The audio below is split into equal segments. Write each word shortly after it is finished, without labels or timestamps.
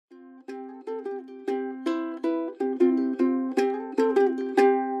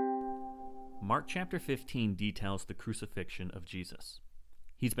Mark chapter 15 details the crucifixion of Jesus.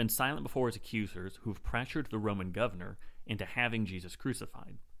 He's been silent before his accusers, who've pressured the Roman governor into having Jesus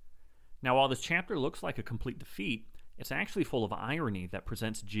crucified. Now, while this chapter looks like a complete defeat, it's actually full of irony that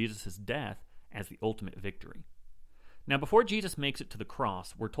presents Jesus' death as the ultimate victory. Now, before Jesus makes it to the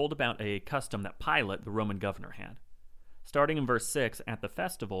cross, we're told about a custom that Pilate, the Roman governor, had. Starting in verse 6, at the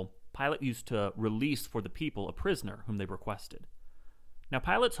festival, Pilate used to release for the people a prisoner whom they requested. Now,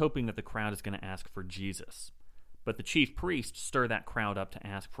 Pilate's hoping that the crowd is going to ask for Jesus, but the chief priests stir that crowd up to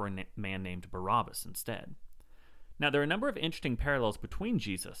ask for a man named Barabbas instead. Now, there are a number of interesting parallels between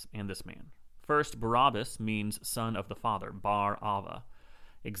Jesus and this man. First, Barabbas means son of the Father, Bar Ava,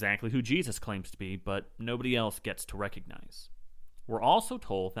 exactly who Jesus claims to be, but nobody else gets to recognize. We're also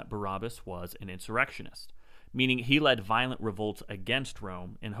told that Barabbas was an insurrectionist, meaning he led violent revolts against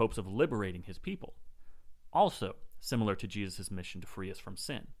Rome in hopes of liberating his people. Also, similar to Jesus' mission to free us from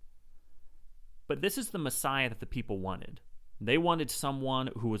sin. But this is the Messiah that the people wanted. They wanted someone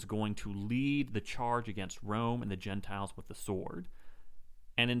who was going to lead the charge against Rome and the Gentiles with the sword.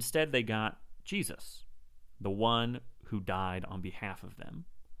 And instead they got Jesus, the one who died on behalf of them.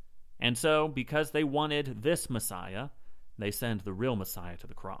 And so, because they wanted this Messiah, they send the real Messiah to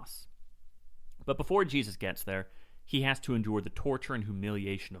the cross. But before Jesus gets there, he has to endure the torture and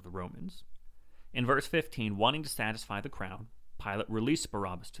humiliation of the Romans. In verse 15, wanting to satisfy the crowd, Pilate released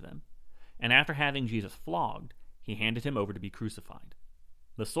Barabbas to them, and after having Jesus flogged, he handed him over to be crucified.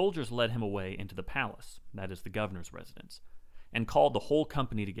 The soldiers led him away into the palace, that is the governor's residence, and called the whole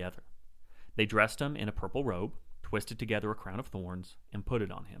company together. They dressed him in a purple robe, twisted together a crown of thorns, and put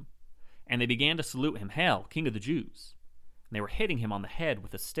it on him. And they began to salute him, "Hail, King of the Jews!" And they were hitting him on the head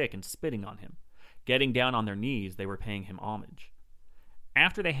with a stick and spitting on him. Getting down on their knees, they were paying him homage.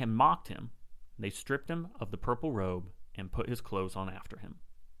 After they had mocked him, they stripped him of the purple robe and put his clothes on after him.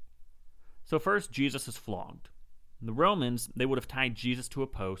 So first, Jesus is flogged. The Romans, they would have tied Jesus to a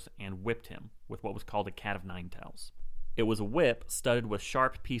post and whipped him with what was called a cat of nine tails. It was a whip studded with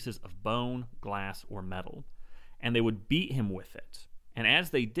sharp pieces of bone, glass, or metal, and they would beat him with it. And as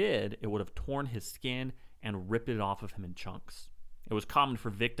they did, it would have torn his skin and ripped it off of him in chunks. It was common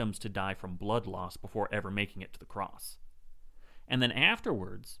for victims to die from blood loss before ever making it to the cross. And then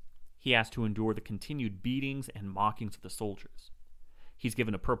afterwards, he has to endure the continued beatings and mockings of the soldiers. He's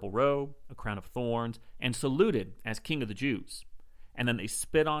given a purple robe, a crown of thorns, and saluted as King of the Jews. And then they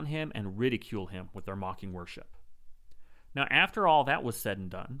spit on him and ridicule him with their mocking worship. Now, after all that was said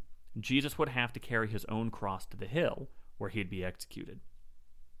and done, Jesus would have to carry his own cross to the hill where he'd be executed.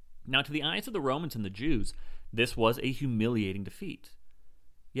 Now, to the eyes of the Romans and the Jews, this was a humiliating defeat.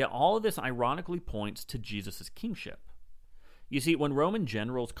 Yet all of this ironically points to Jesus' kingship. You see, when Roman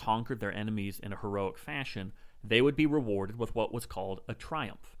generals conquered their enemies in a heroic fashion, they would be rewarded with what was called a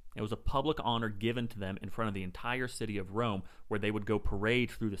triumph. It was a public honor given to them in front of the entire city of Rome, where they would go parade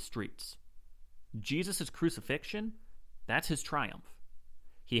through the streets. Jesus' crucifixion, that's his triumph.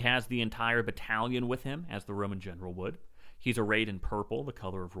 He has the entire battalion with him, as the Roman general would. He's arrayed in purple, the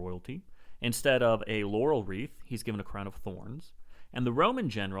color of royalty. Instead of a laurel wreath, he's given a crown of thorns. And the Roman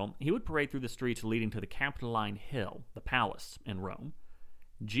general, he would parade through the streets leading to the Capitoline Hill, the palace in Rome.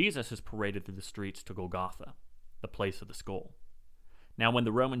 Jesus is paraded through the streets to Golgotha, the place of the skull. Now, when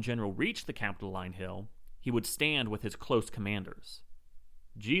the Roman general reached the Capitoline Hill, he would stand with his close commanders.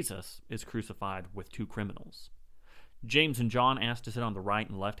 Jesus is crucified with two criminals. James and John asked to sit on the right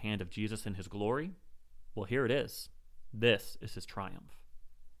and left hand of Jesus in his glory. Well, here it is. This is his triumph.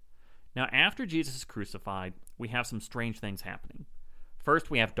 Now, after Jesus is crucified, we have some strange things happening.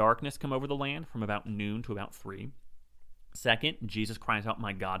 First, we have darkness come over the land from about noon to about 3. Second, Jesus cries out,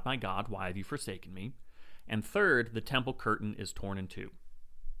 my God, why have you forsaken me?" And third, the temple curtain is torn in two.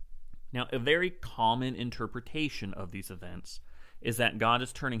 Now, a very common interpretation of these events is that God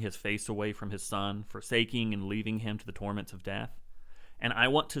is turning his face away from his son, forsaking and leaving him to the torments of death. And I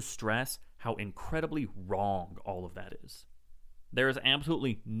want to stress how incredibly wrong all of that is. There is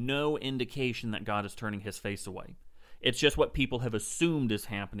absolutely no indication that God is turning his face away. It's just what people have assumed is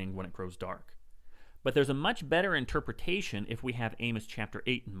happening when it grows dark. But there's a much better interpretation if we have Amos chapter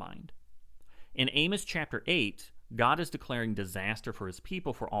 8 in mind. In Amos chapter 8, God is declaring disaster for his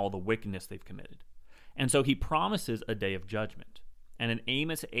people for all the wickedness they've committed. And so he promises a day of judgment. And in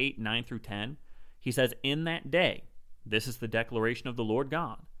Amos 8, 9 through 10, he says, "In that day, this is the declaration of the Lord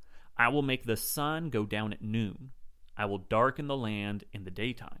God, I will make the sun go down at noon. I will darken the land in the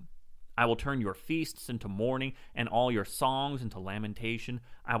daytime. I will turn your feasts into mourning and all your songs into lamentation.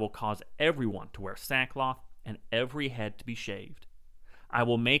 I will cause everyone to wear sackcloth and every head to be shaved. I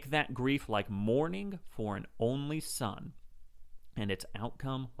will make that grief like mourning for an only son and its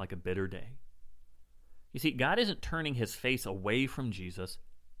outcome like a bitter day. You see, God isn't turning his face away from Jesus.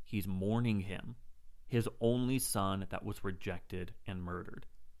 He's mourning him, his only son that was rejected and murdered.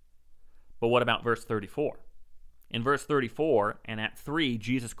 But what about verse 34? In verse 34, and at 3,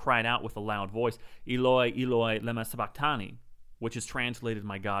 Jesus cried out with a loud voice, Eloi, Eloi, lema sabachthani, which is translated,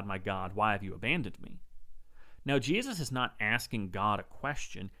 my God, why have you abandoned me? Now, Jesus is not asking God a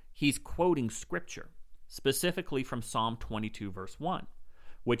question. He's quoting Scripture, specifically from Psalm 22, verse 1,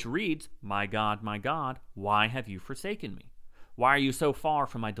 which reads, my God, why have you forsaken me? Why are you so far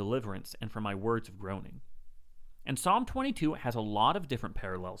from my deliverance and from my words of groaning? And Psalm 22 has a lot of different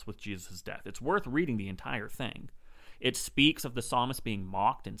parallels with Jesus' death. It's worth reading the entire thing. It speaks of the psalmist being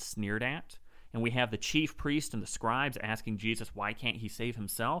mocked and sneered at, and we have the chief priest and the scribes asking Jesus why can't he save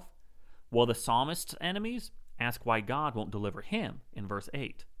himself? Well, the psalmist's enemies ask why God won't deliver him in verse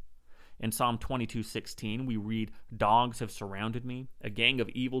 8. In Psalm 22:16, we read, dogs have surrounded me, a gang of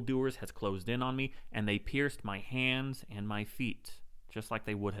evildoers has closed in on me, and they pierced my hands and my feet, just like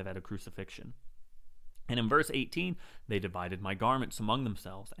they would have at a crucifixion. And in verse 18, they divided my garments among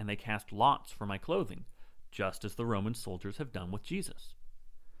themselves, and they cast lots for my clothing, just as the Roman soldiers have done with Jesus.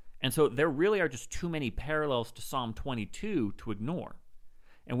 And so there really are just too many parallels to Psalm 22 to ignore.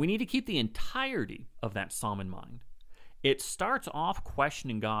 And we need to keep the entirety of that psalm in mind. It starts off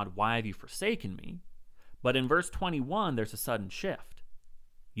questioning God, why have you forsaken me? But in verse 21, there's a sudden shift.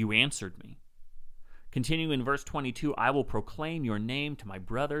 You answered me. Continuing in verse 22, I will proclaim your name to my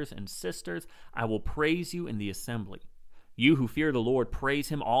brothers and sisters. I will praise you in the assembly. You who fear the Lord, praise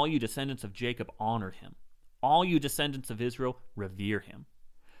him. All you descendants of Jacob, honor him. All you descendants of Israel, revere him.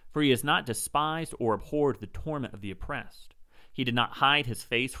 For he has not despised or abhorred the torment of the oppressed. He did not hide his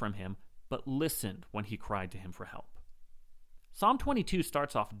face from him, but listened when he cried to him for help. Psalm 22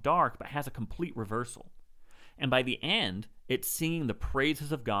 starts off dark, but has a complete reversal. And by the end, it's singing the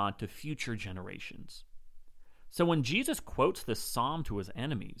praises of God to future generations. So when Jesus quotes this psalm to his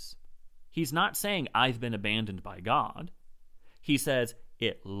enemies, he's not saying, I've been abandoned by God. He says,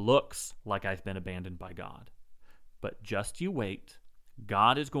 it looks like I've been abandoned by God. But just you wait.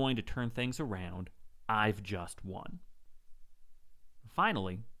 God is going to turn things around. I've just won.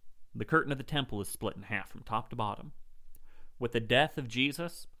 Finally, the curtain of the temple is split in half from top to bottom. With the death of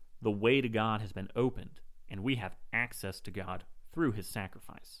Jesus, the way to God has been opened, and we have access to God through his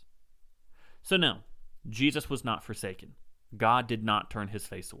sacrifice. So no, Jesus was not forsaken. God did not turn his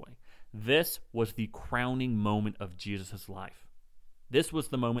face away. This was the crowning moment of Jesus' life. This was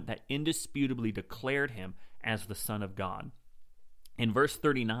the moment that indisputably declared him as the Son of God. In verse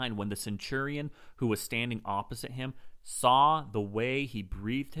 39, when the centurion who was standing opposite him saw the way he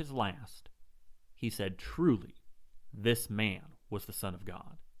breathed his last, he said, truly, this man was the Son of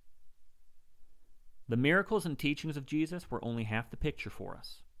God. The miracles and teachings of Jesus were only half the picture for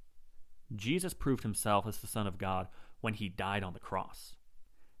us. Jesus proved himself as the Son of God when he died on the cross.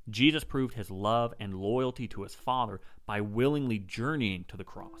 Jesus proved his love and loyalty to his Father by willingly journeying to the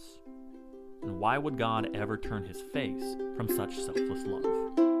cross. And why would God ever turn his face from such selfless love?